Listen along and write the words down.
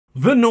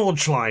The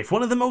Nordschleife,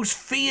 one of the most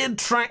feared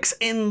tracks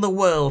in the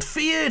world.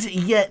 Feared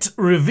yet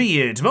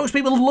revered. Most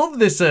people love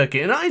this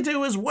circuit, and I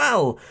do as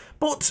well.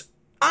 But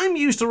I'm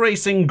used to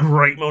racing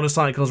great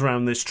motorcycles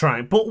around this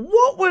track. But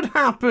what would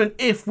happen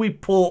if we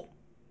put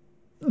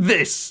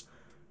this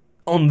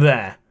on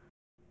there?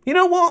 You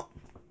know what?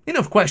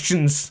 Enough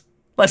questions.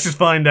 Let's just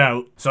find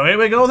out. So here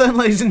we go then,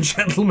 ladies and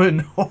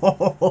gentlemen.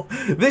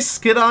 This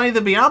could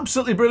either be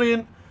absolutely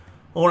brilliant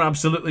or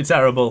absolutely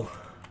terrible.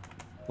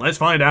 Let's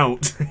find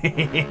out.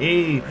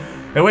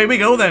 Away we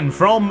go then.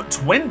 From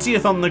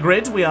 20th on the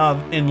grid, we are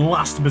in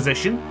last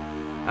position.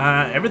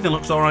 Everything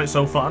looks alright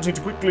so far. I need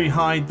to quickly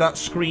hide that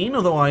screen,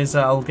 otherwise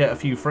I'll get a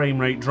few frame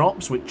rate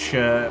drops, which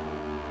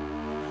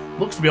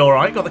looks to be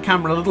alright. Got the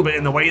camera a little bit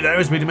in the way there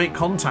as we make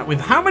contact with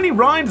how many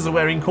riders are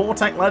wearing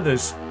Cortec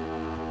leathers.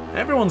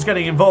 Everyone's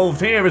getting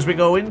involved here as we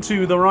go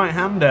into the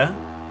right-hander.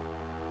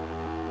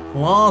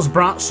 Lars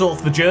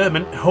Bratzorf, the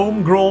German.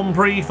 Home Grand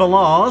Prix for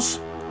Lars.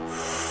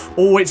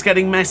 Oh, it's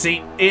getting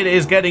messy. It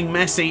is getting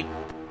messy.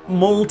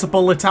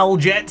 Multiple Ital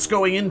jets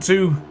going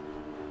into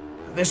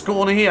this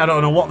corner here. I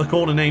don't know what the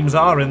corner names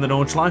are in the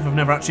Nordschleife. I've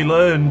never actually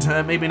learned.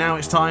 Maybe now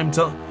it's time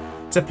to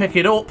pick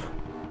it up.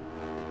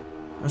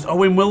 There's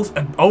Owen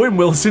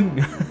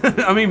Wilson.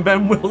 I mean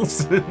Ben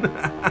Wilson.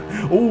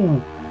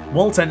 Oh,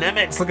 Walter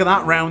Nemitz. Look at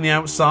that round the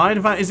outside.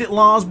 In fact, is it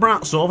Lars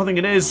Bratzorf? I think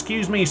it is.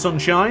 Excuse me,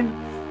 sunshine.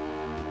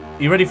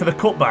 Are you ready for the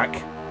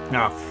cutback?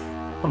 No.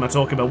 What am I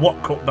talking about?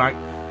 What cutback?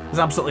 There's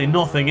absolutely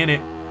nothing in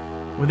it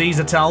with these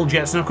Ital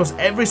jets. And of course,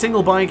 every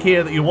single bike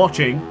here that you're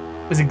watching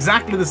is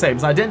exactly the same.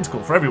 It's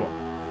identical for everyone.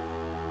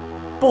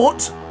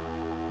 But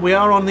we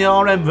are on the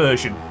RM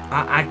version.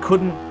 I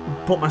couldn't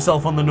put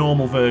myself on the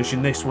normal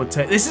version. This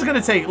is going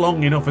to take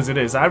long enough as it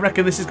is. I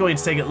reckon this is going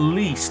to take at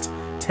least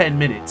 10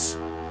 minutes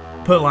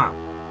per lap.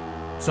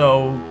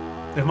 So,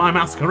 if my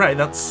math's correct,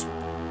 that's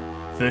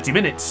 30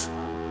 minutes.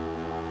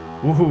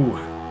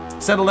 Woohoo.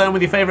 Settle down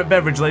with your favourite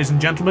beverage, ladies and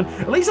gentlemen.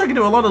 At least I can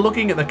do a lot of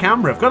looking at the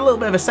camera. I've got a little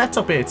bit of a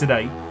setup here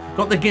today.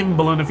 Got the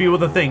gimbal and a few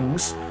other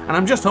things. And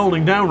I'm just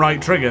holding down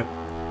right trigger.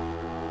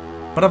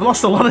 But I've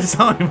lost a lot of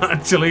time,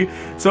 actually.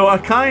 So I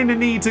kind of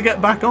need to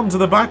get back onto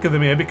the back of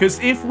them here. Because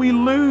if we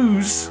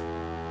lose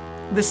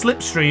the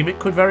slipstream, it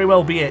could very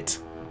well be it.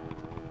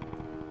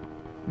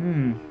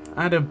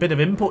 I had a bit of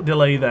input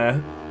delay there.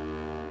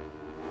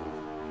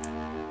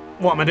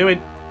 What am I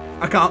doing?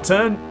 I can't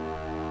turn.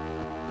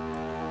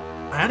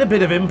 I had a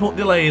bit of input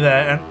delay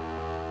there, and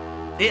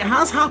it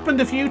has happened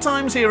a few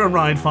times here on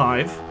Ride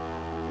 5.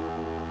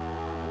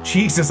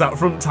 Jesus, that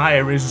front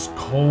tyre is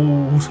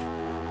cold.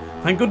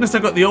 Thank goodness I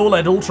got the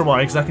OLED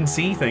ultrawide because I can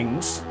see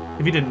things.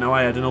 If you didn't know,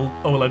 I had an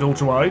OLED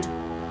ultrawide.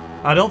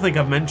 I don't think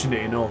I've mentioned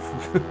it enough.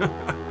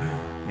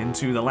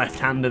 Into the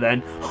left-hander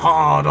then.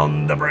 Hard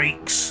on the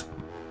brakes.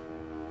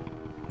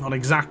 Not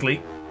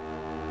exactly.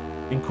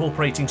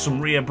 Incorporating some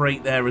rear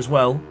brake there as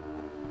well.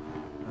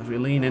 As we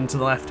lean into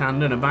the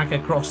left-hander and back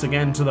across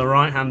again to the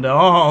right-hander.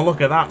 Oh, look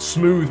at that.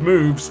 Smooth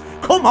moves.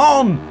 Come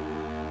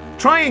on!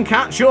 Try and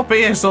catch up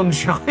here,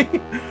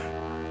 sunshine.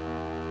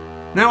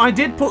 Now, I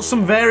did put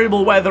some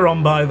variable weather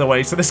on, by the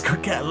way, so this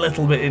could get a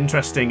little bit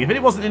interesting. If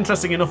it wasn't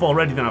interesting enough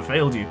already, then I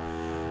failed you.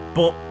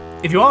 But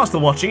if you are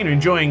still watching and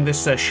enjoying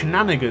this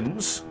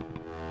shenanigans,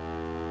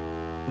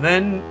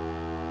 then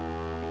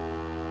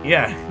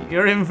yeah,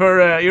 you're in for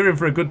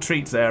a good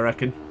treat there, I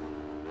reckon.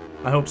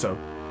 I hope so.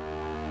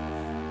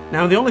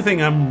 Now, the only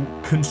thing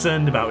I'm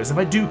concerned about is if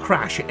I do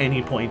crash at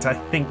any point, I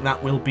think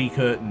that will be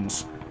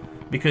curtains.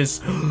 Because,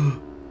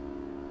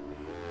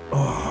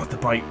 oh, the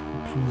bike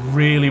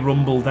really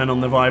rumbled then on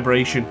the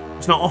vibration.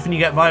 It's not often you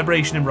get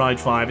vibration in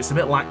Ride 5, it's a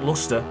bit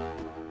lackluster.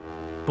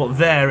 But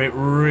there, it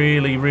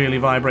really, really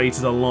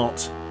vibrated a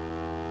lot.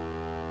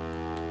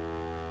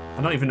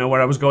 I don't even know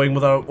where I was going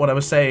with what I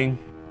was saying.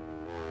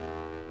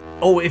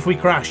 Oh, if we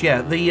crash,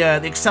 yeah, the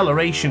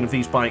acceleration of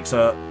these bikes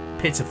are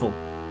pitiful.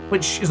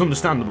 Which is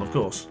understandable, of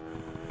course.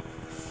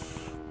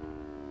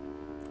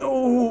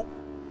 Oh,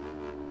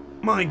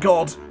 my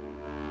God.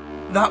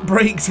 That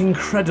braked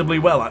incredibly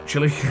well,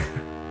 actually.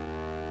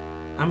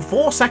 I'm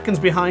 4 seconds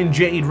behind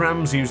Jade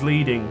Ramsey, who's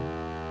leading.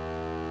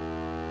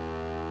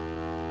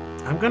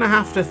 I'm going to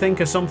have to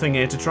think of something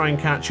here to try and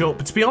catch up.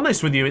 But to be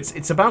honest with you,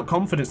 it's about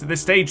confidence at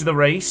this stage of the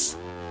race.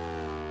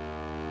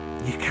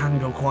 You can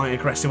go quite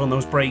aggressive on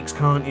those brakes,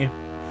 can't you?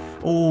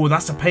 Oh,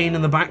 that's a pain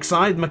in the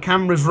backside. My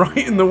camera's right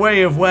in the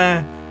way of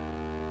where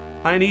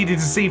I needed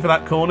to see for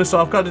that corner,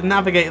 so I've got to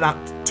navigate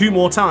that 2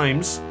 more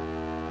times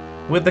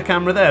with the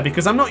camera there,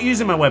 because I'm not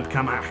using my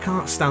webcam. I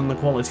can't stand the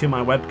quality of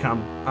my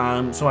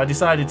webcam, so I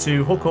decided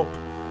to hook up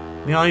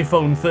the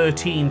iPhone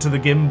 13 to the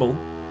gimbal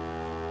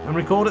and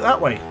record it that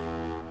way.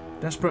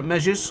 Desperate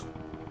measures.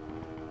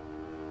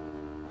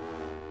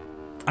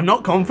 I'm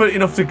not confident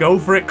enough to go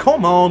for it.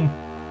 Come on!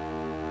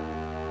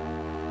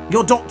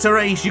 You're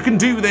DrAce, you can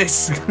do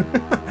this!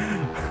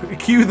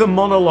 Cue the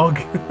monologue.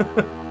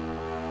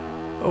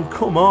 Oh,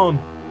 come on.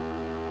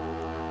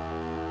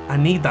 I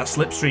need that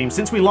slipstream.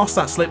 Since we lost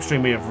that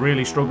slipstream, we have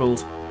really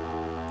struggled.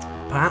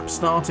 Perhaps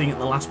starting at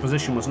the last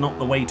position was not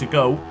the way to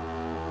go.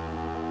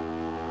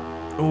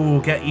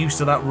 Ooh, get used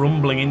to that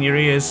rumbling in your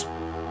ears.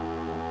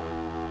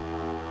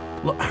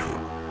 Look.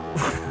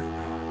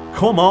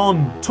 Come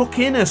on, tuck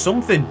in or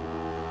something.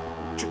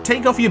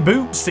 Take off your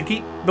boots to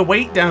keep the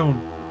weight down.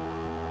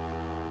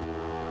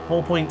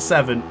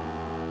 4.7.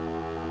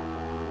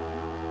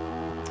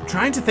 I'm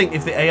trying to think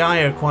if the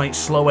AI are quite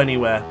slow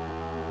anywhere.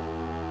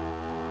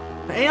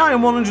 The AI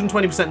on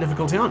 120%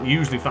 difficulty aren't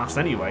usually fast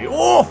anyway.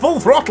 Oh, full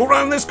throttle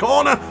round this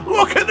corner.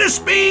 Look at the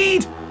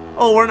speed.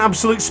 Oh, we're an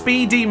absolute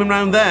speed demon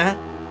round there.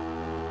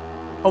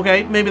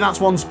 Okay, maybe that's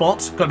one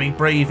spot. Gotta be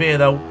brave here,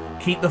 though.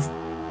 Keep the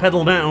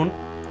pedal down.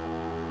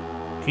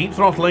 Keep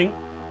throttling.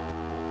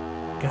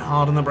 Get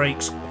hard on the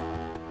brakes.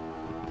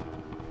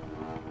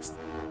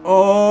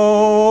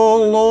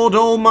 Oh, Lord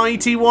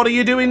Almighty, what are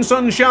you doing,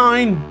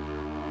 sunshine?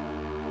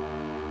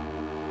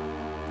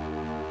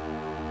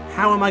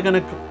 How am I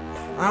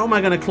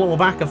gonna claw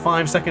back a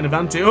 5-second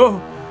advantage?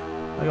 Oh,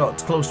 I got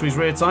close to his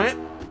rear tyre.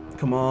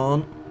 Come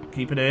on,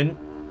 keep it in.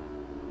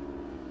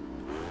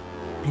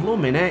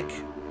 Blooming heck.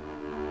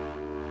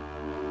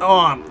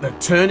 Oh, the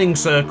turning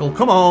circle,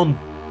 come on.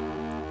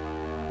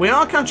 We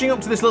are catching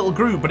up to this little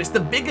group, but it's the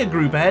bigger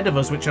group ahead of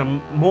us which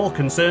I'm more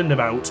concerned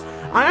about.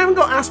 I haven't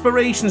got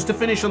aspirations to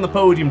finish on the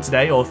podium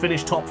today, or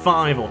finish top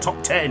 5 or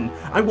top 10.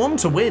 I want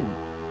to win.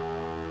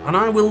 And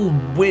I will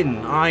win,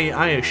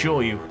 I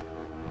assure you.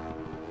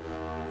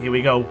 Here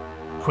we go.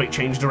 Quick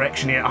change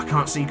direction here. I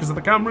can't see because of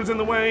the camera's in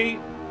the way.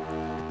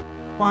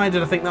 Why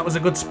did I think that was a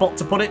good spot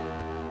to put it?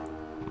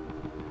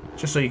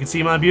 Just so you can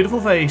see my beautiful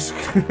face.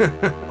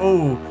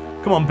 Oh,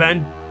 come on,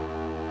 Ben.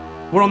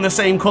 We're on the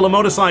same colour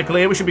motorcycle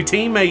here. We should be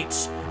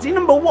teammates. Is he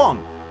number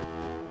 1?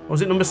 Or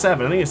is it number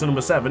 7? I think it's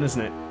number 7,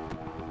 isn't it?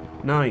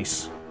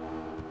 Nice.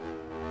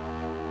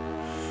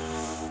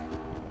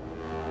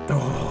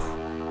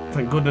 Oh,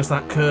 thank goodness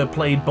that curb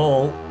played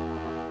ball.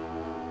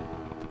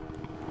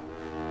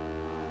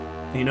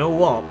 You know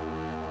what?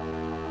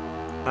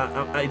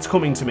 It's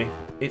coming to me.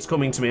 It's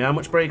coming to me. How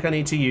much brake I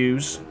need to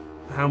use.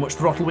 How much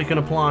throttle we can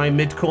apply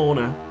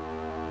mid-corner.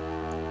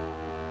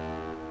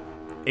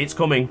 It's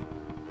coming.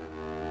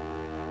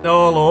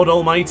 Oh, Lord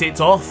Almighty,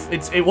 it's off.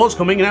 It was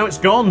coming, now it's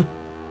gone.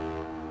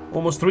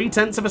 Almost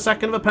 0.3 of a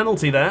second of a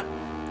penalty there.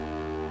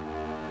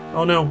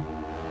 Oh, no.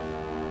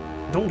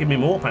 Don't give me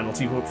more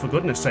penalty, for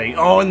goodness sake.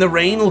 Oh, and the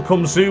rain will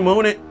come soon,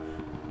 won't it?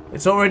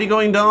 It's already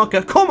going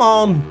darker. Come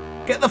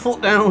on! Get the foot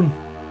down.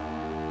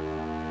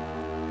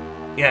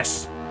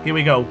 Yes, here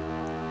we go.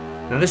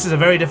 Now, this is a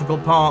very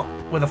difficult part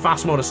with a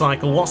fast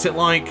motorcycle. What's it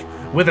like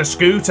with a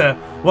scooter?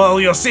 Well,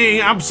 you're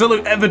seeing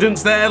absolute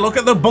evidence there. Look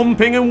at the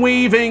bumping and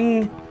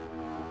weaving.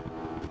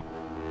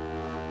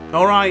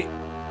 Alright,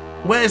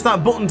 where's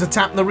that button to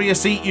tap the rear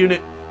seat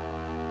unit?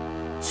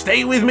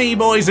 Stay with me,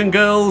 boys and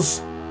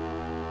girls.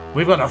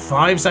 We've got a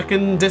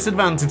 5-second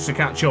disadvantage to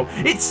catch up.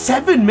 It's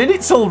 7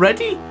 minutes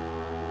already?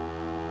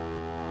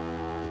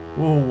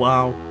 Oh,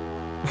 wow.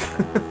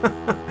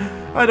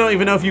 I don't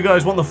even know if you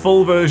guys want the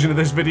full version of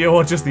this video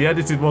or just the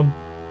edited one.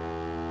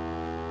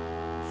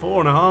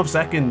 4.5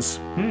 seconds.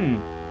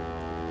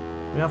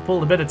 We have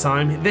pulled a bit of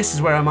time. This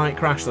is where I might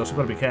crash though, so I've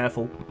got to be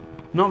careful.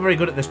 Not very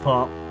good at this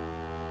part.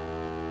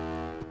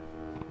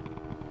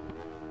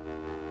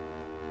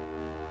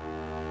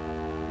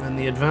 And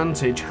the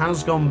advantage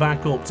has gone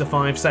back up to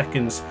 5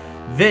 seconds.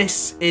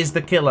 This is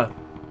the killer.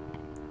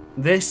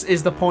 This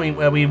is the point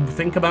where we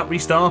think about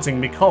restarting,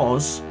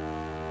 because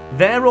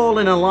they're all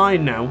in a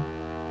line now.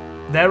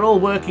 They're all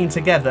working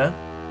together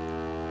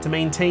to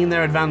maintain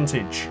their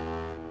advantage.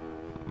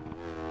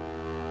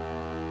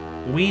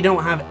 We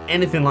don't have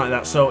anything like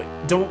that, so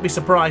don't be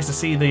surprised to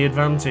see the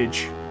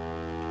advantage.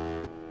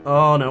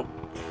 Oh no.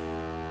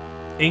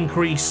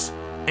 Increase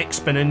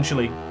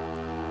exponentially.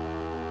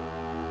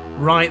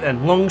 Right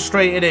then, long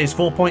straight it is,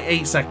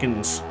 4.8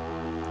 seconds.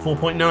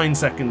 4.9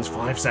 seconds,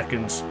 5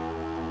 seconds.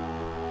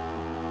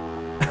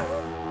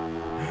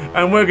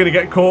 And we're going to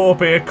get caught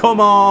up here, come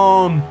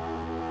on!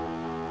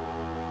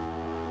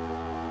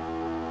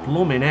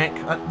 Blooming heck.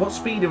 What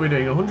speed are we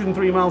doing?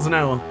 103 miles an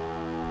hour.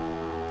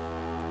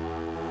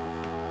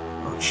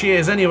 Oh,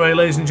 cheers anyway,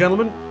 ladies and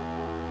gentlemen.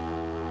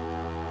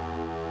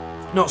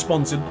 Not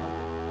sponsored.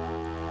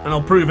 And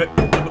I'll prove it.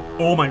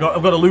 Oh my god,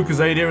 I've got a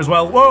Lucozade here as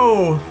well.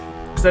 Whoa!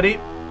 Steady.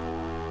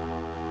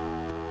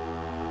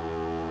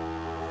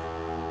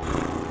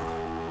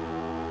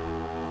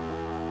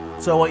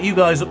 So what you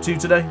guys up to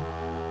today?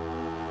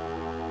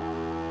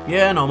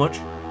 Yeah, not much.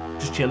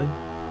 Just chilling.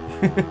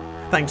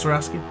 Thanks for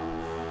asking.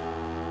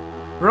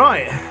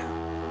 Right.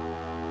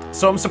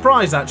 So I'm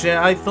surprised actually.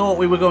 I thought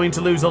we were going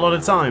to lose a lot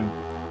of time.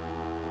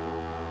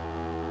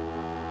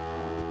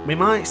 We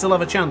might still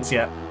have a chance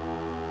yet.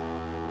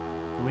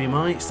 We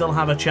might still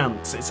have a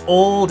chance. It's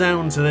all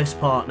down to this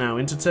part now.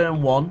 Into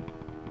turn 1.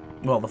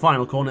 Well, the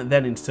final corner,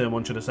 then into turn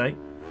 1, should I say.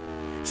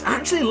 It's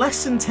actually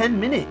less than 10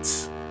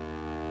 minutes.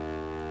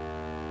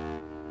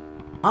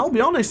 I'll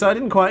be honest, I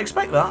didn't quite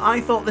expect that. I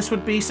thought this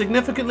would be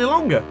significantly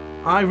longer.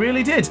 I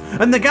really did.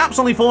 And the gap's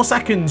only 4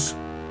 seconds.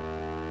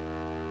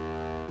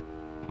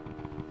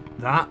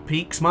 That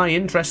piques my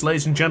interest,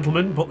 ladies and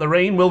gentlemen, but the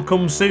rain will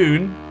come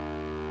soon.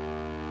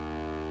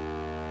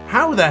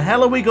 the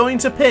hell are we going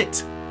to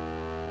pit?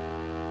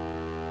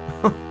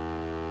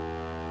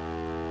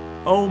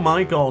 Oh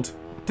my god.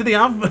 Do they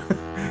have...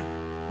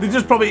 They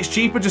just probably, it's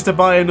cheaper just to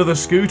buy another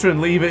scooter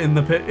and leave it in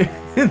the pit,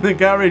 in the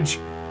garage.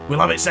 We'll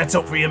have it set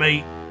up for you,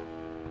 mate.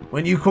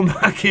 When you come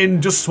back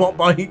in, just swap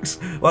bikes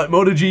like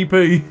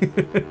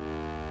MotoGP.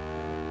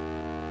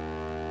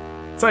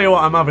 Tell you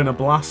what, I'm having a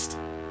blast.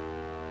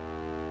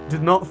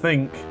 Did not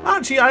think...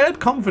 Actually, I had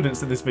confidence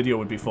that this video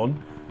would be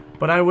fun,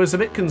 but I was a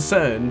bit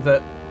concerned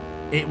that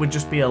it would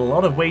just be a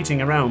lot of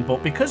waiting around.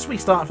 But because we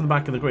start from the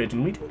back of the grid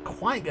and we didn't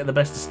quite get the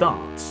best of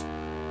starts,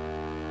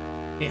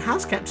 it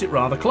has kept it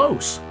rather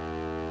close.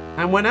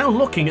 And we're now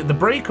looking at the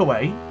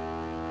breakaway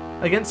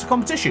against the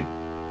competition.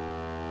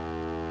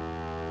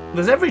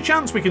 There's every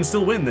chance we can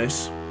still win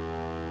this.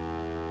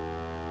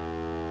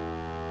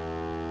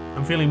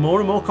 I'm feeling more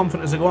and more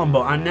confident as I go on,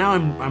 but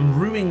I'm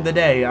ruining the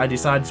day I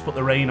decided to put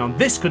the rain on.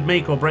 This could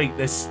make or break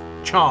this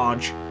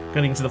charge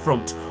getting to the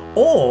front.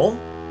 Or,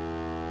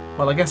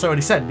 well, I guess I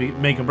already said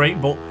make or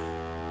break, but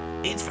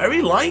it's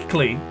very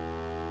likely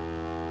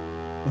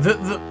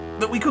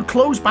that we could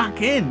close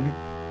back in.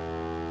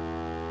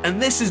 And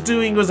this is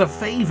doing us a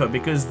favour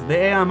because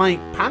I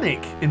might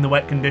panic in the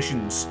wet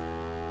conditions.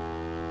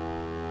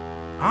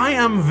 I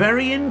am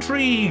very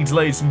intrigued,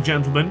 ladies and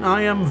gentlemen.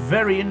 I am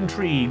very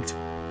intrigued.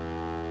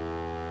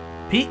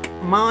 Pique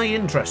my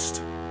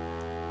interest.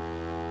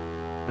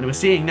 And we're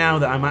seeing now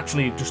that I'm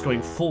actually just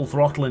going full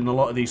throttle in a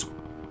lot of these.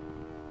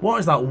 What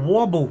is that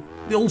wobble?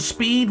 The old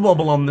speed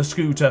wobble on the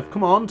scooter.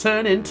 Come on,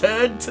 turn in,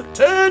 turn,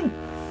 turn!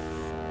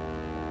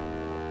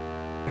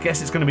 I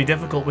guess it's going to be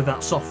difficult with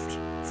that soft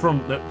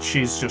front that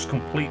she's just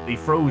completely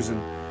frozen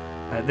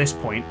at this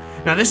point.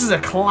 Now this is a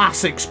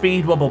classic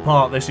speed wobble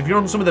part. This, if you're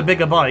on some of the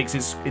bigger bikes,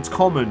 it's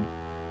common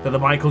that the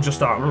bike will just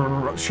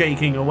start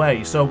shaking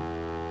away. So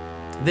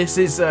this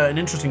is an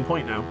interesting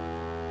point now.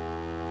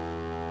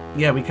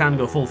 Yeah, we can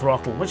go full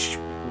throttle, which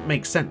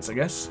makes sense, I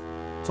guess.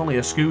 It's only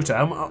a scooter.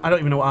 I don't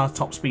even know what our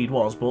top speed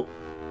was, but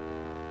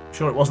I'm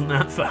sure it wasn't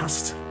that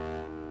fast.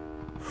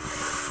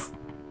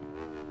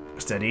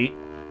 Steady.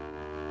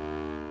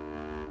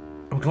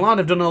 I'm glad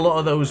I've done a lot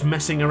of those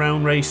messing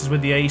around races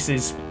with the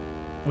aces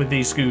with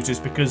these scooters,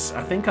 because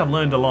I think I've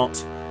learned a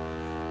lot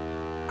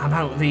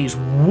about these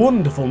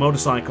wonderful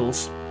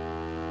motorcycles.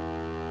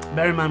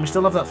 Bear in mind, we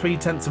still have that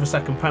 0.3 of a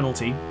second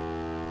penalty.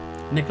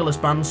 Nicholas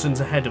Banson's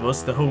ahead of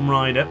us, the home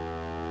rider.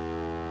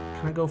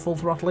 Can I go full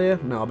throttle here?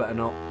 No, I better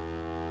not.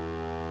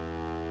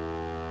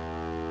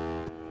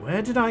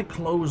 Where did I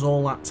close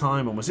all that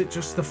time on? Was it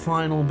just the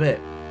final bit?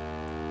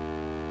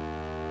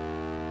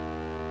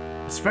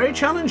 It's very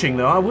challenging,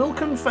 though, I will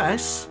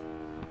confess.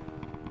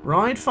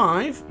 Ride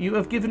 5, you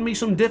have given me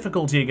some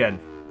difficulty again.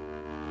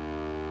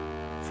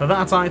 For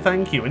that, I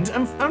thank you. And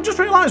I've just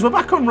realised we're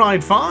back on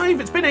Ride 5.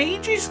 It's been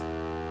ages.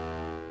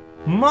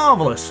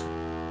 Marvellous.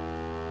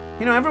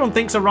 You know, everyone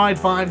thinks of Ride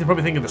 5, they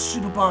probably think of the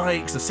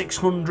superbikes, the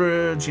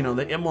 600s, you know,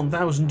 the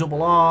M1000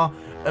 RR,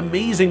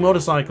 amazing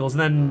motorcycles,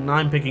 and then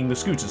I'm picking the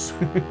scooters.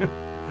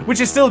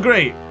 Which is still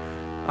great.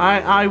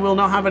 I will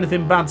not have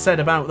anything bad said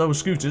about those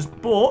scooters,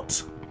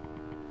 but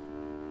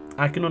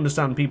I can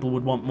understand people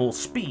would want more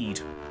speed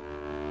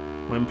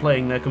when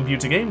playing their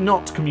computer game,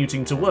 not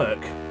commuting to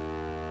work.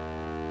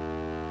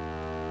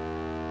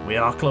 We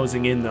are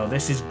closing in, though.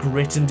 This is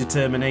grit and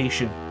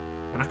determination.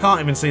 And I can't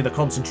even see the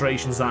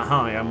concentrations that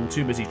high. I'm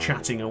too busy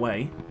chatting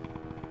away.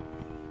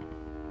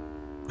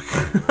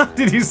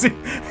 Did you see?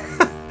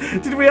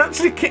 Did we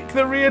actually kick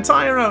the rear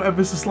tyre out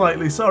ever so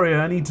slightly? Sorry,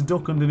 I need to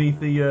duck underneath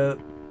the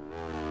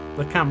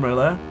camera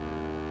there.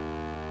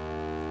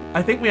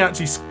 I think we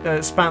actually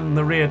spanned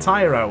the rear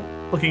tyre out,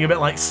 looking a bit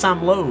like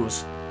Sam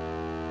Lowe's.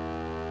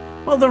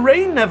 Well, the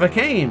rain never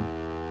came.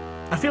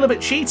 I feel a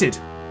bit cheated.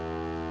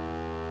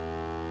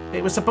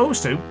 It was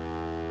supposed to.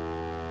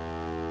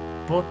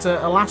 But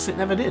alas, it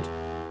never did.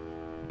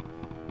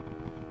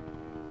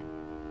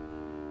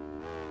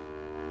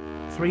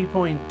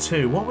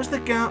 3.2. What was the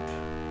gap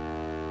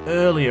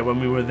earlier when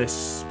we were at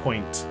this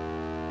point?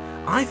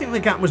 I think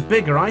the gap was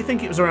bigger. I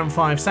think it was around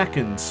 5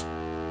 seconds.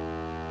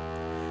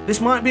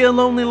 This might be a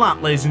lonely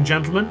lap, ladies and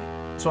gentlemen,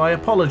 so I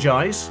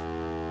apologise.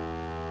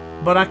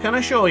 But I can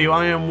assure you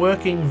I am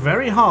working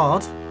very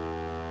hard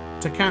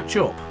to catch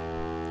up.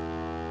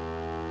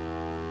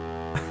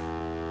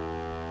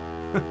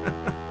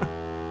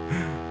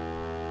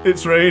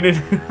 It's raining.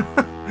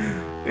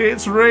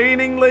 It's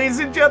raining, ladies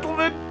and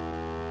gentlemen.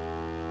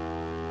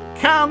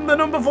 Can the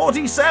number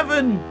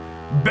 47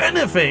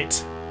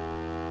 benefit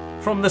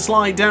from the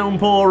slight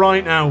downpour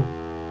right now?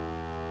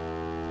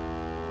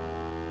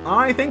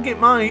 I think it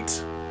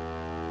might.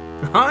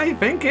 I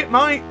think it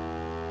might.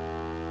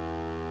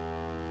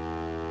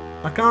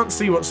 I can't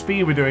see what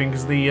speed we're doing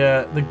because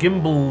the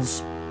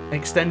gimbal's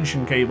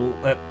extension cable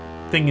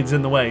thing is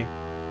in the way.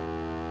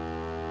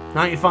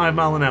 95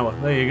 miles an hour.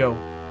 There you go.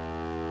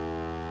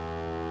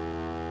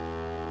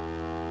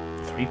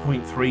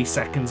 3.3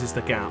 seconds is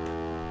the gap.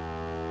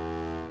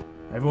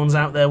 Everyone's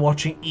out there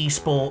watching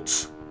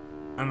esports,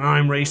 and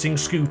I'm racing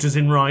scooters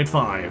in Ride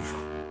 5.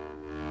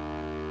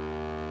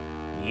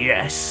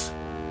 Yes.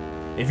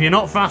 If you're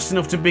not fast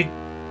enough to be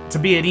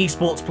an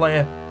esports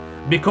player,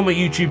 become a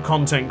YouTube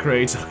content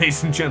creator,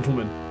 ladies and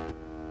gentlemen.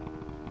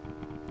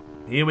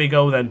 Here we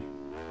go then.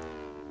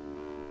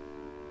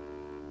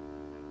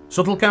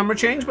 Subtle camera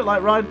change, but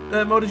like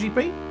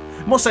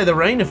MotoGP. Must say the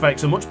rain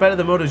effects are much better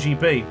than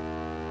MotoGP.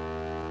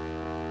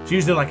 It's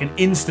usually like an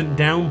instant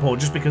downpour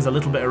just because a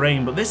little bit of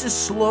rain, but this is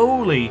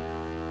slowly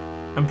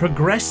and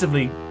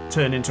progressively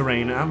turned into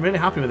rain. I'm really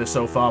happy with this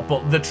so far,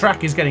 but the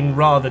track is getting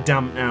rather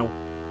damp now.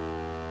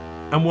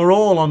 And we're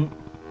all on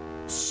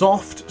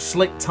soft,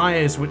 slick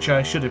tyres, which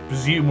I should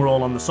presume we're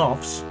all on the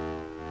softs.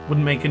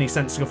 Wouldn't make any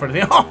sense to go for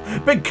anything.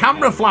 Oh, big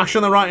camera flash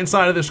on the right-hand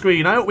side of the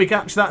screen. I hope we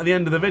catch that at the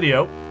end of the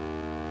video.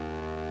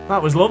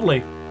 That was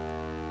lovely.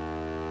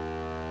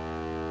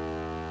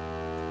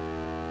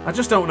 I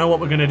just don't know what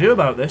we're going to do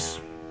about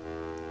this.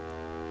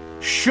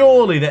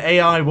 Surely the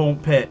AI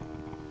won't pit.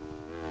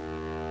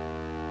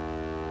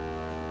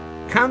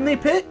 Can they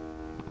pit?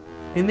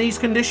 In these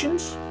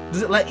conditions?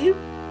 Does it let you?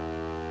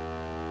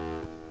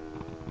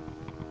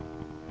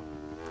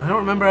 I don't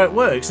remember how it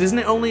works. Isn't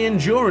it only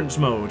endurance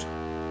mode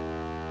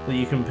that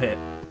you can pit?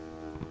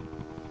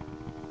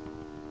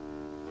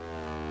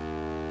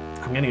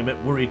 I'm getting a bit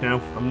worried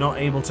now. I'm not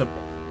able to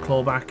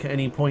claw back at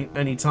any point,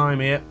 any time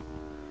here.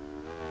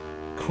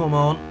 Come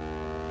on.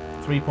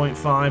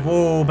 3.5.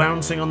 Whoa,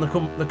 bouncing on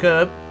the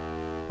curb.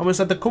 Almost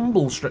had the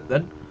cumble strip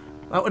then.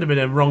 That would have been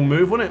a wrong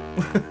move, wouldn't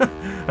it?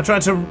 I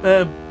tried to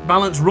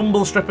balance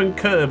rumble strip and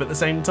curb at the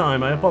same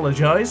time. I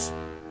apologise.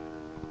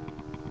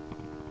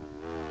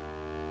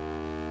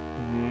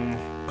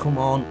 Come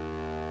on.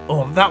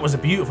 Oh, that was a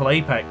beautiful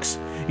apex.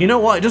 You know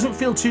what? It doesn't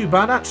feel too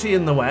bad actually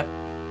in the wet.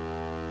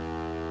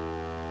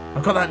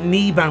 I've got that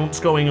knee bounce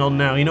going on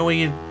now. You know where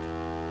you're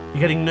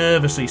getting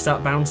nervous, so you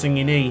start bouncing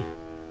your knee.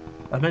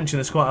 I've mentioned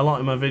this quite a lot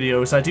in my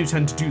videos. I do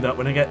tend to do that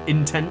when I get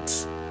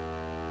intense.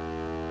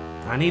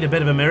 I need a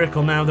bit of a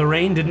miracle now. The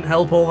rain didn't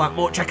help all that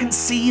much. I can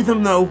see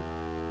them though.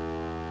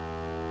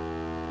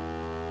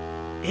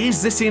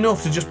 Is this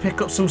enough to just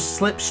pick up some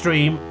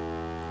slipstream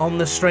on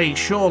the straight?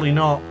 Surely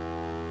not.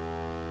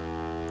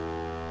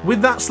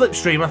 With that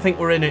slipstream, I think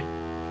we're in it.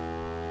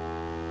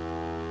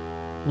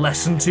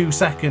 Less than 2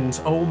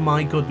 seconds. Oh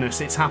my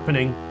goodness, it's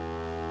happening.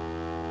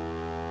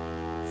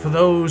 For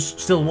those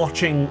still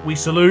watching, we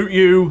salute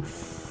you.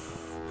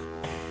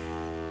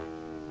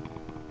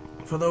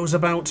 For those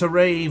about to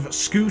rave,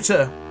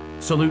 Scooter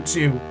salutes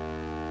you.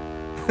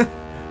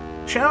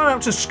 Shout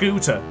out to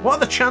Scooter. What are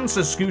the chances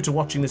of Scooter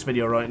watching this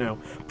video right now?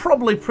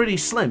 Probably pretty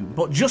slim,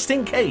 but just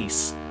in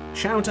case,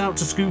 shout out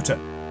to Scooter.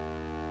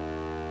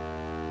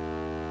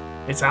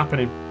 It's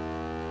happening.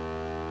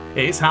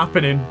 It's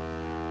happening.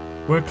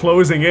 We're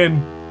closing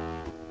in.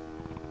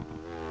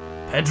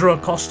 Pedro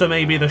Acosta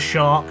may be the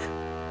shark,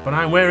 but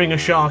I'm wearing a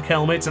shark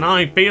helmet and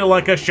I feel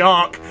like a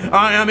shark.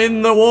 I am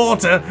in the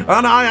water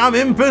and I am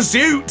in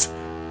pursuit.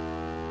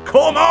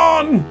 Come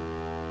on!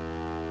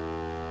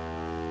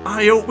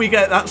 I hope we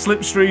get that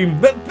slipstream.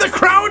 The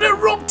crowd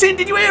erupted!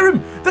 Did you hear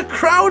him? The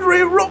crowd were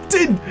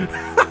erupting!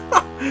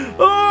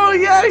 Oh,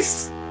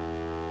 yes!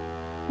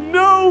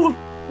 No!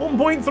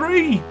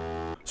 1.3!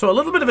 So a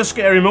little bit of a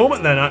scary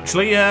moment then,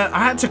 actually. I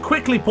had to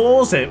quickly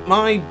pause it.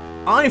 My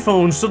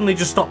iPhone suddenly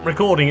just stopped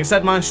recording. It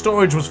said my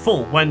storage was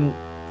full, when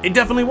it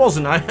definitely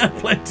wasn't. I had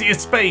plenty of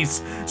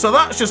space. So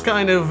that's just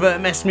kind of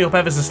messed me up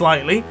ever so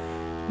slightly.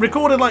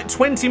 Recorded like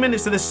 20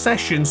 minutes of this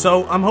session,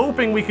 so I'm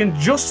hoping we can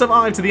just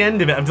survive to the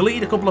end of it. I've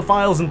deleted a couple of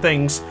files and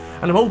things,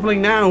 and I'm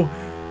hoping now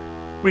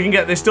we can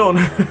get this done.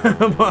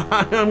 But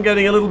I'm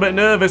getting a little bit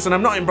nervous, and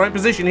I'm not in bright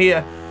position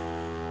here.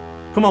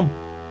 Come on.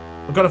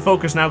 I've got to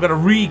focus now. I've got to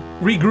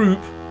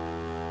regroup,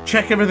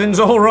 check everything's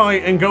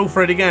alright, and go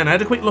for it again. I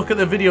had a quick look at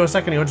the video a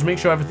second ago, just make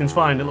sure everything's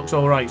fine. It looks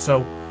alright,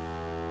 so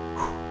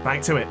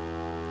back to it.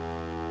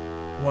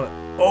 What?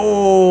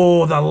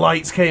 Oh, the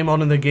lights came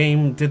on and the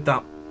game did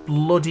that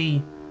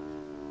bloody...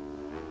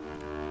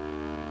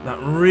 that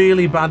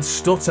really bad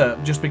stutter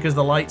just because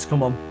the lights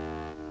come on.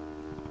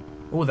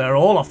 Oh, they're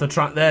all off the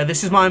track there.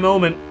 This is my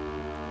moment.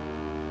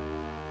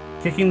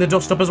 Kicking the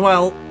dust up as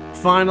well.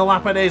 Final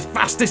lap it is.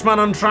 Fastest man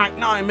on track.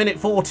 9 minute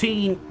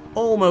 14.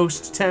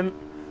 Almost 10.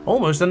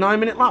 Almost a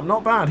 9-minute lap.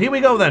 Not bad. Here we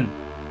go then.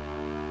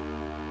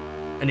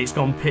 And it's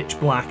gone pitch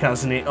black,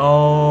 hasn't it?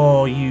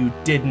 Oh, you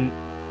didn't.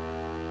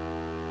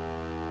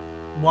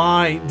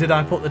 Why did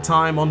I put the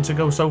time on to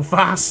go so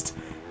fast?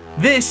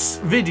 This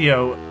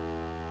video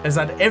has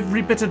had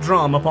every bit of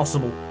drama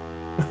possible.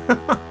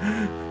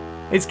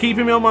 It's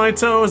keeping me on my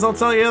toes, I'll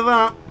tell you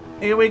that.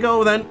 Here we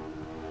go then.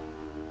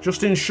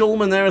 Justin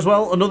Schulman there as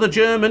well. Another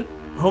German.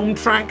 Home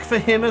track for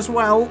him as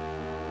well.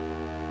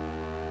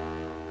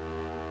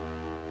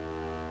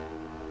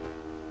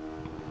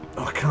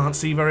 Oh, I can't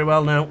see very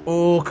well now.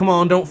 Oh, come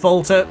on, don't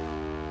falter.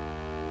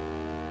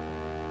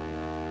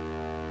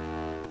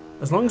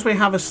 As long as we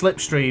have a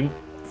slipstream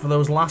for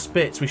those last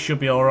bits, we should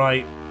be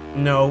alright.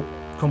 No,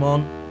 come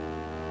on.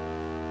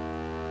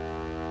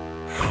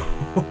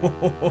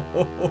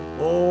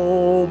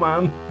 Oh,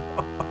 man.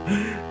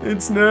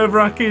 It's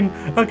nerve-wracking.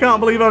 I can't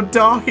believe how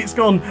dark it's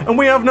gone. And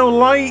we have no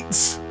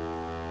lights.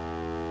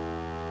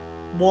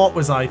 What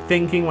was I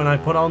thinking when I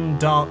put on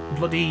dark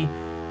bloody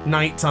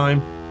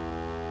nighttime?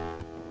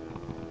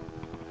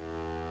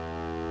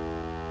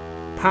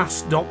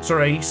 Past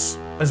DrAce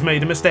has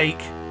made a mistake.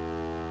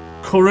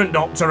 Current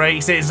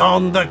DrAce is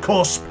on the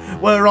cusp.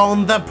 We're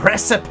on the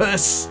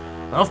precipice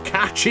of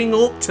catching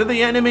up to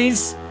the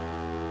enemies.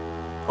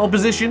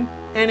 Opposition,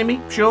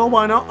 enemy, sure,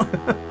 why not?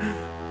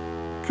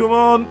 Come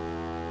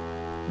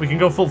on. We can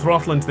go full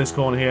throttle into this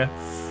corner here.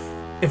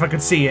 If I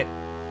could see it.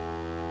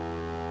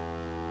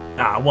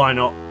 Ah, why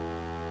not?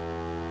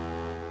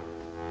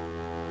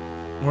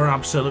 We're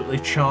absolutely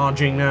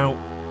charging now,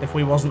 if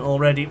we wasn't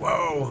already.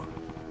 Whoa.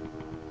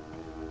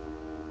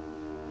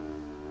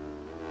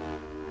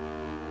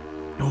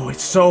 Oh,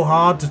 it's so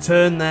hard to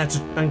turn there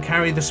and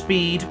carry the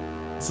speed.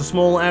 It's a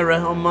small error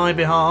on my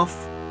behalf.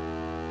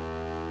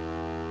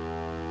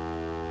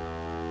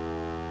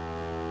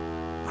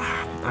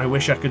 I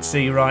wish I could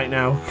see right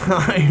now.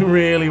 I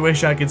really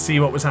wish I could see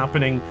what was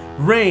happening.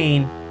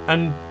 Rain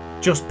and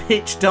just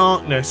pitch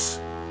darkness.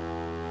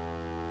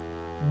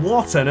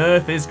 What on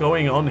earth is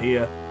going on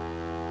here?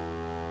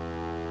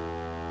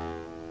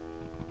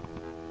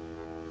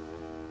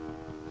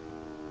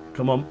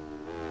 Come on.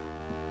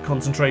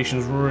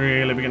 Concentration's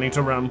really beginning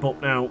to ramp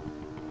up now.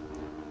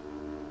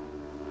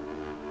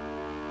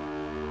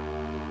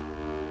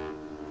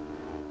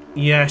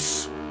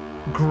 Yes.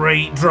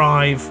 Great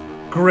drive.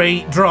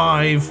 Great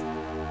drive.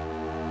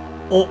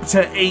 Up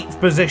to 8th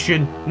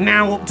position.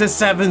 Now up to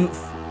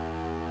 7th.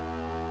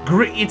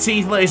 Grit your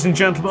teeth, ladies and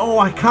gentlemen. Oh,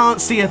 I can't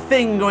see a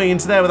thing going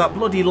into there with that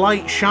bloody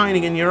light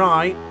shining in your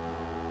eye.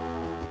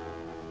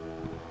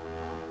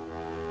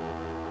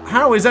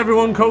 How is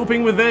everyone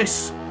coping with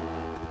this?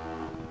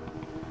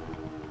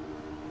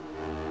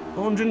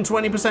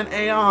 120%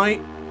 AI.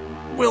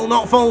 Will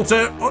not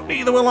falter. But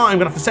neither will I. I'm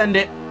going to have to send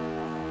it.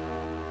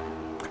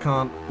 I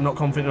can't. I'm not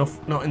confident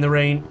enough. Not in the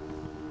rain.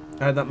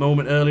 I had that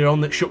moment earlier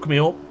on that shook me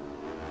up. A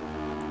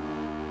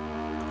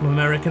couple of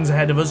Americans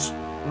ahead of us.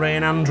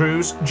 Ryan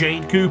Andrews,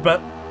 Jade Cooper.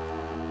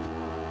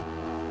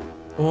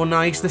 Oh,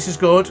 nice. This is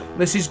good.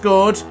 This is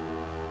good.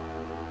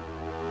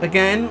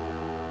 Again.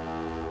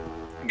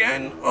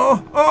 Again.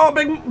 Oh, oh,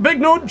 big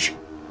nudge.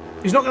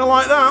 He's not going to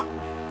like that.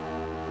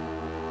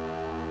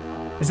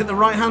 Is it the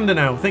right-hander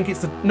now? I think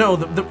it's the... No,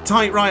 the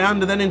tight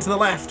right-hander, then into the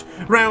left.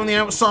 Round the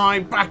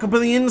outside, back up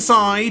on the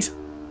inside.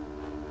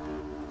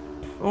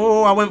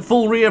 Oh, I went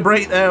full rear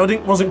brake there. I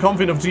wasn't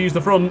confident enough to use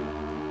the front.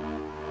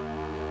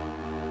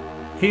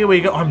 Here we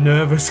go. I'm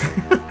nervous.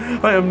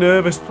 I am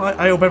nervous.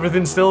 I hope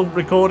everything's still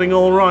recording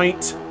all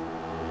right.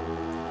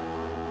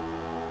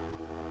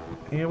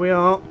 Here we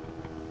are.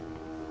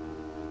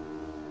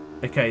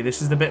 Okay,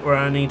 this is the bit where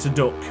I need to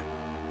duck.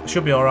 It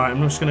should be alright. I'm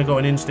just going to go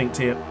on instinct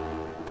here.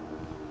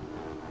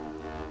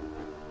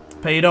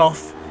 Paid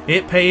off.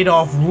 It paid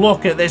off.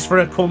 Look at this for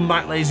a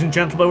comeback, ladies and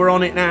gentlemen. We're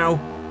on it now.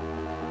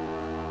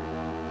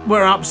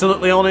 We're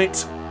absolutely on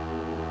it.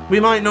 We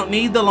might not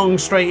need the long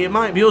straight. It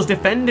might be us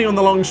defending on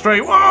the long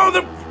straight. Whoa,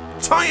 the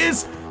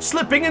tyres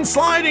slipping and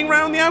sliding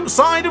round the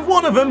outside of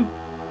one of them.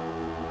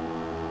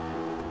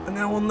 And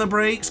now on the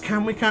brakes.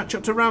 Can we catch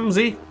up to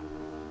Ramsey?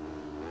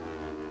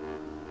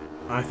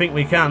 I think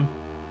we can.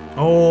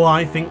 Oh,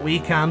 I think we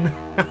can.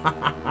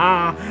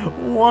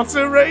 What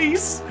a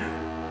race.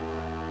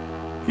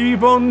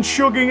 Keep on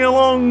chugging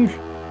along.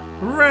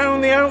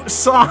 Round the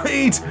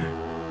outside.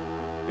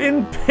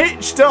 In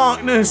pitch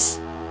darkness.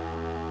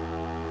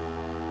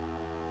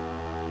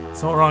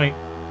 It's alright.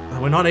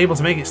 We're not able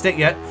to make it stick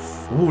yet.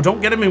 Ooh,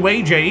 don't get in my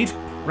way, Jade.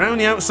 Round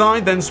the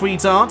outside then,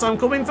 sweetheart. I'm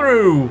coming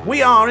through.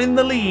 We are in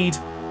the lead.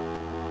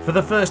 For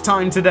the first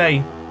time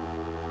today.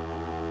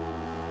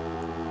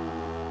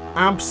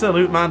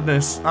 Absolute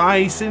madness.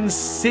 I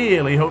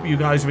sincerely hope you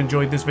guys have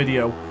enjoyed this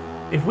video.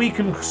 If we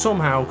can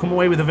somehow come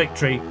away with a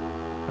victory,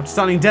 after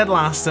standing dead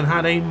last and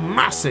had a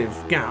massive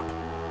gap,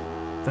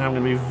 then I'm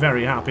going to be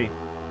very happy.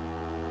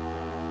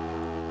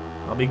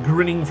 I'll be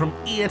grinning from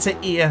ear to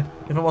ear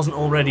if I wasn't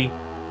already.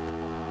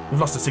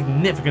 We've lost a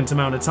significant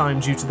amount of time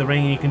due to the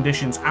rainy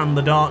conditions and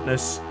the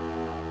darkness.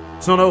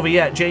 It's not over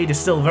yet. Jade is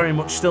still very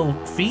much still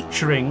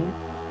featuring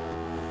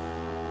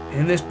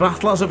in this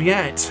battle as of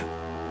yet.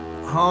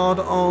 Hard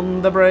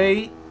on the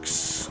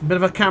brakes. Bit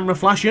of a camera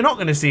flash. You're not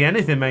going to see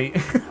anything, mate.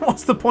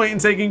 What's the point in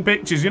taking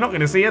pictures? You're not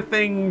going to see a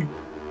thing.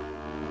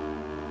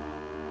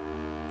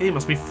 It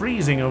must be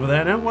freezing over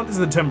there now. What is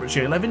the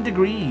temperature? 11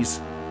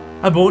 degrees.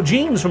 I bought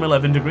jeans from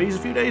 11 degrees a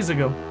few days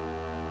ago.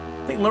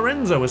 I think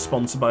Lorenzo was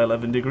sponsored by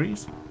 11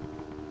 degrees.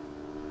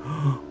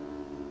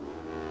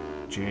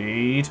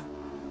 Jade.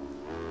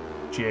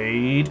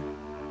 Jade.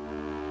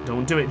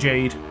 Don't do it,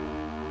 Jade.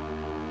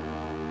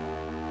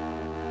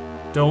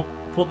 Don't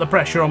put the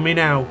pressure on me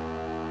now.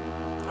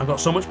 I've got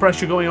so much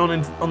pressure going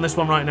on this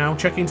one right now.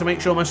 Checking to make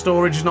sure my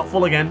storage is not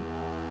full again.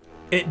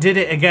 It did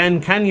it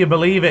again. Can you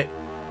believe it?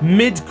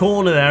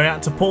 Mid-corner there, I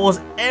had to pause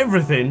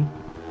everything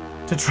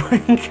to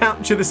try and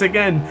capture this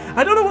again.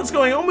 I don't know what's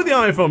going on with the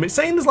iPhone. It's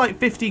saying there's like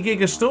 50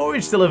 gig of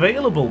storage still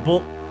available,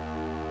 but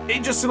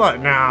it just like,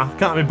 nah,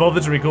 can't be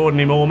bothered to record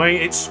anymore,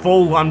 mate. It's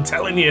full, I'm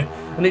telling you.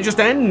 And it just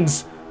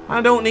ends.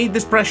 I don't need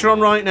this pressure on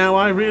right now,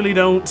 I really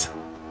don't.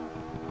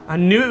 I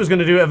knew it was going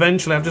to do it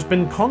eventually. I've just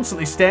been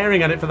constantly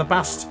staring at it for the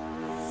past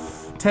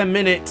 10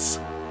 minutes.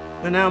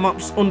 And now I'm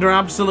under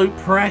absolute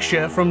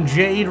pressure from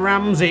Jade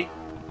Ramsey.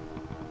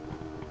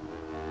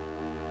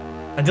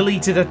 I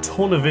deleted a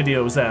ton of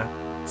videos there.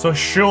 So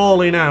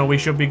surely now we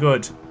should be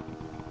good.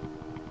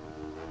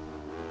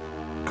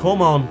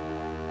 Come on.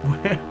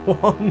 We're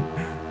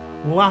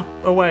 1 lap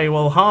away.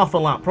 Well, half a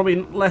lap. Probably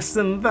less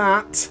than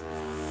that.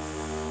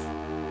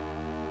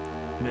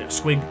 A bit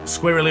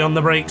squirrely on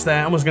the brakes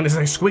there. I was going to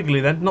say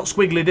squiggly then. Not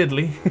squiggly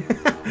diddly.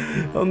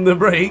 On the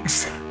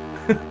brakes.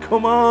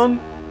 Come on.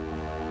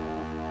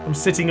 I'm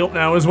sitting up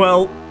now as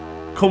well.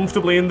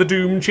 Comfortably in the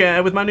Doom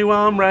chair with my new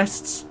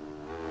armrests.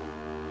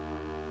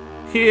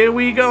 Here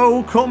we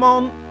go. Come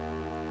on.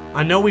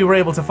 I know we were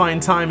able to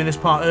find time in this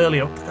part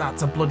earlier.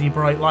 That's a bloody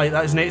bright light,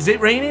 that isn't it? Is it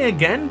raining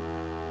again?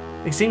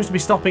 It seems to be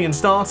stopping and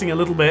starting a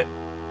little bit.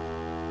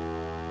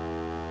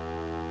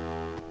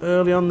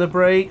 Early on the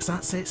brakes.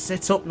 That's it.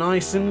 Sit up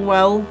nice and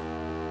well.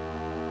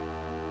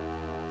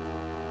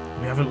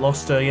 We haven't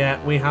lost her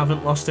yet. We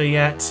haven't lost her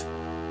yet.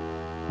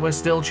 We're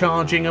still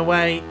charging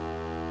away.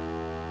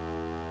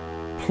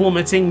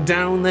 Plummeting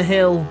down the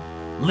hill.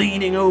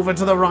 Leaning over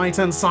to the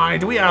right-hand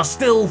side. We are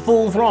still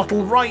full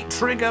throttle. Right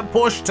trigger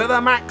push to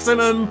the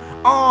maximum.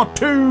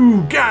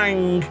 R2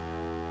 gang.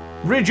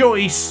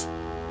 Rejoice.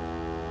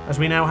 As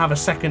we now have a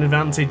second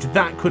advantage.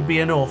 That could be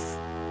enough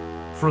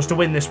for us to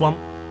win this one.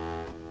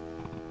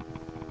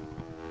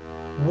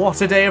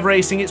 What a day of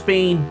racing it's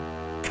been.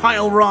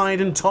 Kyle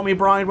Ryde and Tommy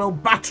Bridewell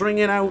battering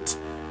it out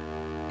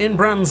in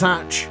Brands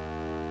Hatch.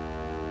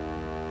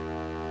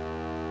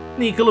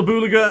 Nicola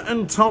Buliger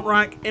and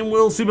Toprak in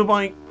World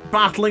Superbike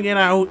battling it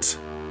out.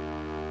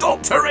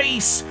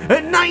 DrAce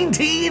and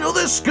 19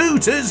 other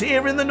scooters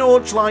here in the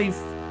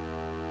Nordschleife.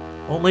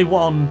 Only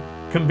one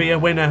can be a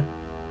winner,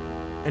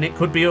 and it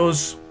could be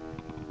us.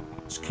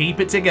 Let's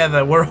keep it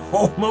together. We're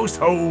almost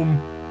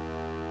home.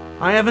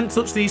 I haven't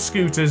touched these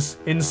scooters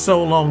in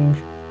so long.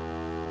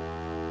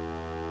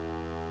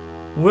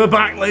 We're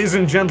back, ladies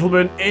and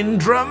gentlemen, in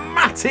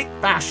dramatic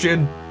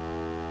fashion.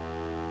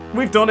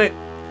 We've done it.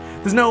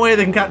 There's no way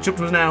they can catch up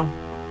to us now.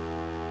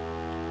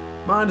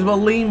 Might as well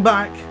lean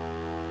back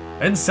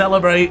and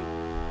celebrate.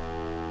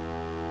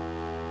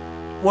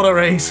 What a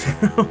race.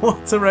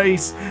 What a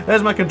race.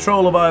 There's my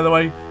controller, by the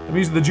way. I'm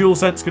using the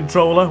DualSense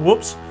controller.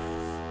 Whoops.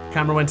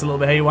 Camera went a little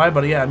bit haywire,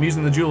 but yeah, I'm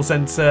using the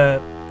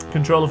DualSense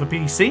controller for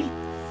PC.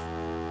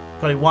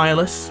 Got it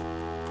wireless.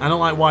 I don't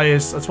like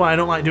wires. That's why I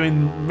don't like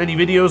doing many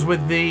videos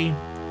with the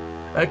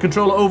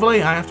controller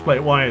overlay. I have to play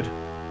it wired.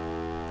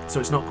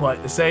 So it's not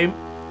quite the same.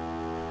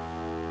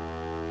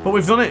 But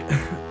we've done it.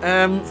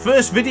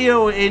 First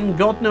video in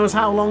God knows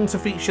how long to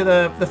feature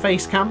the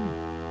face cam.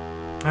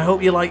 I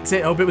hope you liked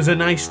it. I hope it was a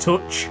nice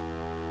touch.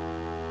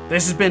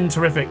 This has been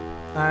terrific.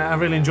 I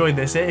really enjoyed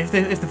this. If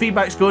the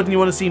feedback's good and you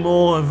want to see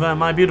more of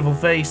my beautiful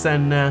face,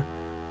 then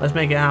let's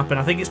make it happen.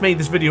 I think it's made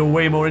this video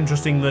way more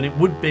interesting than it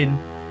would have been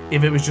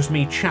if it was just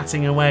me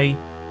chatting away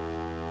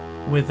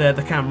with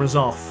the cameras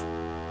off.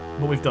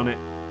 But we've done it.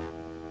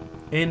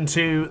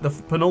 Into the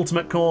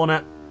penultimate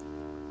corner.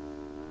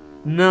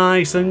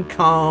 Nice and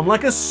calm,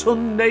 like a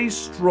Sunday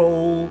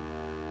stroll.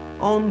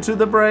 Onto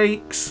the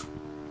brakes.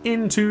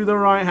 Into the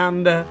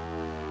right-hander.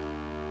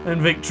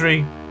 And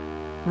victory.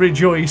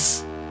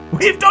 Rejoice.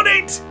 We've done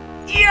it!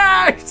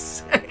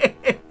 Yes!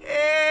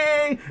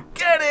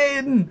 Get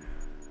in!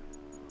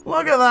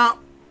 Look at that.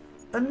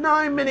 A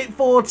 9 minute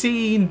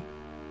 14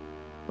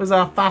 was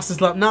our fastest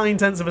lap.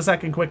 9/10 of a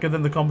second quicker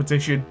than the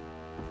competition.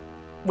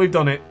 We've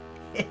done it.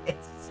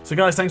 So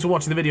guys, thanks for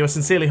watching the video. I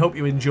sincerely hope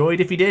you enjoyed.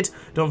 If you did,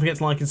 don't forget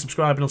to like and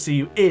subscribe, and I'll see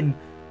you in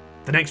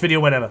the next video,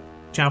 whenever.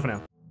 Ciao for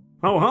now.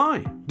 Oh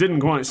hi, didn't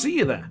quite see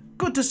you there.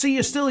 Good to see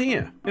you're still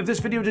here. If this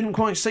video didn't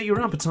quite sate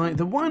your appetite,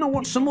 then why not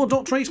watch some more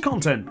DrAce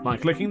content by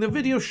clicking the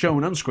video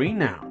shown on screen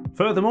now.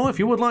 Furthermore, if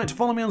you would like to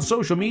follow me on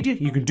social media,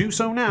 you can do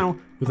so now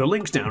with the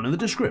links down in the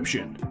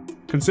description.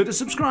 Consider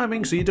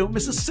subscribing so you don't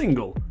miss a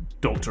single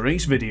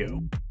DrAce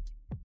video.